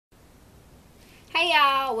Hey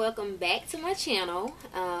y'all, welcome back to my channel.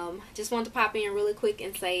 Just wanted to pop in really quick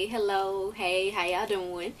and say hello. Hey, how y'all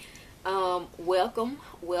doing? Welcome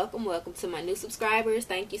to my new subscribers.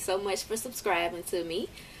 Thank you so much for subscribing to me.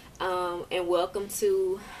 And welcome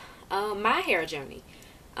to my hair journey.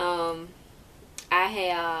 I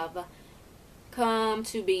have come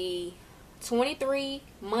to be 23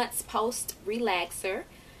 months post relaxer.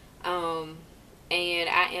 And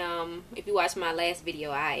I am, if you watched my last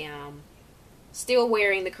video, I am still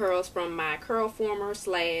wearing the curls from my curl former /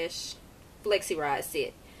 flexi rod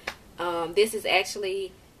set. This is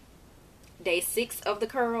actually day 6 of the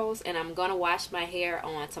curls, and I'm gonna wash my hair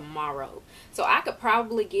on tomorrow. So I could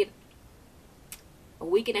probably get a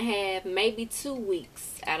week and a half, maybe 2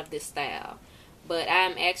 weeks out of this style, but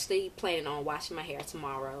I'm actually planning on washing my hair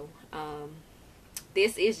tomorrow.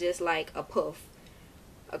 This is just like a puff,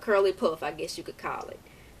 a curly puff, I guess you could call it.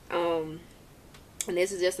 And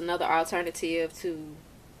this is just another alternative to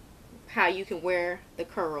how you can wear the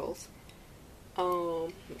curls. Let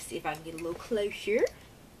me see if I can get a little closer.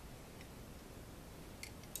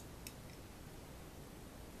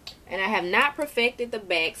 And I have not perfected the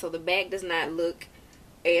back, so the back does not look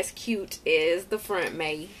as cute as the front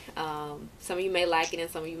may. Some of you may like it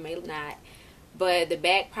and some of you may not. But the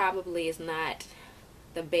back probably is not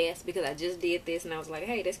the best because I just did this and I was like,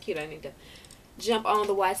 hey, that's cute. I need to jump on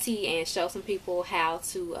the YT and show some people how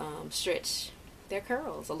to stretch their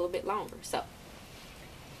curls a little bit longer. So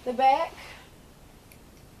the back,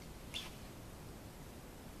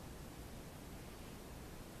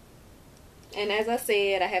 and as I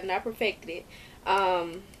said, I have not perfected it.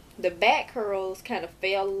 The back curls kind of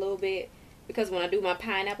fell a little bit because when I do my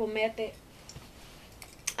pineapple method,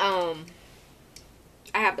 I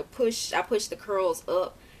push the curls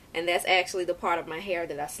up. And that's actually the part of my hair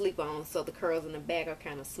that I sleep on, so the curls in the back are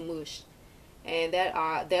kind of smushed. And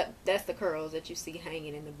that's the curls that you see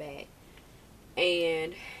hanging in the back.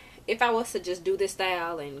 And if I was to just do this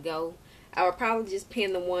style and go, I would probably just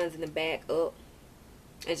pin the ones in the back up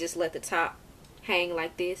and just let the top hang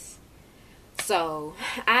like this. So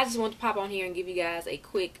I just want to pop on here and give you guys a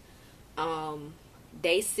quick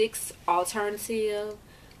day 6 alternative.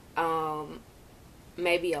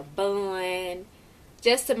 Maybe a bun,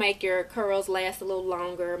 just to make your curls last a little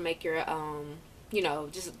longer, make your, you know,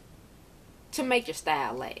 just to make your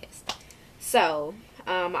style last. So,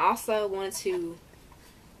 I also want to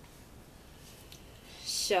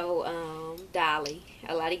show Dolly.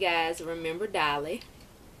 A lot of you guys remember Dolly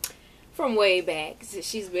from way back.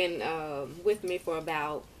 She's been with me for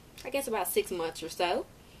about, I guess, about 6 months or so.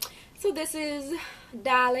 So this is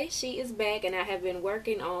Dolly. She is back, and I have been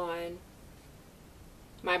working on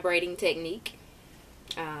my braiding technique.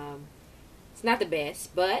 It's not the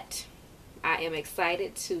best, but I am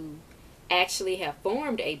excited to actually have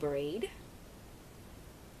formed a braid.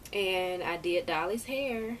 And I did Dolly's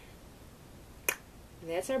hair.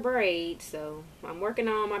 That's her braid, so I'm working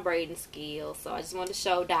on my braiding skills. So I just wanted to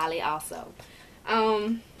show Dolly also.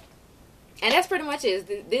 And that's pretty much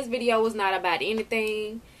it. This video was not about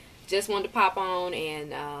anything. Just wanted to pop on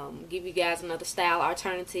and give you guys another style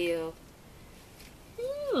alternative.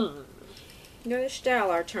 Another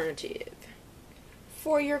style alternative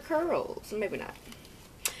for your curls. Maybe not.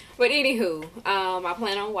 But anywho, I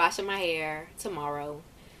plan on washing my hair tomorrow.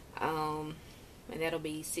 And that'll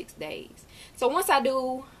be 6 days. So once I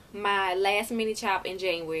do my last mini chop in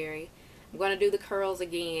January, I'm going to do the curls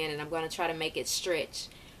again. And I'm going to try to make it stretch.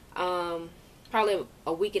 Probably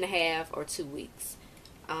a week and a half or 2 weeks.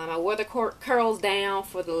 I wore the curls down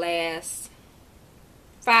for the last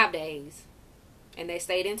 5 days. And they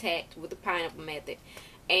stayed intact with the pineapple method.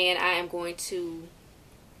 And I am going to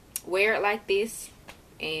wear it like this.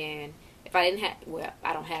 And if I didn't have, well,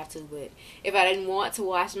 I don't have to, but if I didn't want to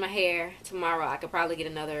wash my hair tomorrow, I could probably get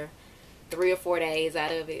another 3 or 4 days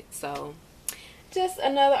out of it. So just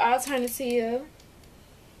another alternative,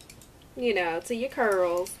 you know, to your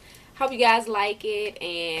curls. Hope you guys like it.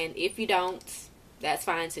 And if you don't, that's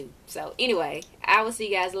fine too. So anyway, I will see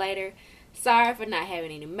you guys later. Sorry for not having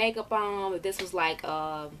any makeup on, but this was like,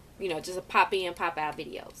 you know, just a pop in, pop out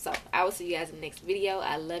video. So I will see you guys in the next video.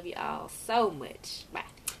 I love you all so much. Bye.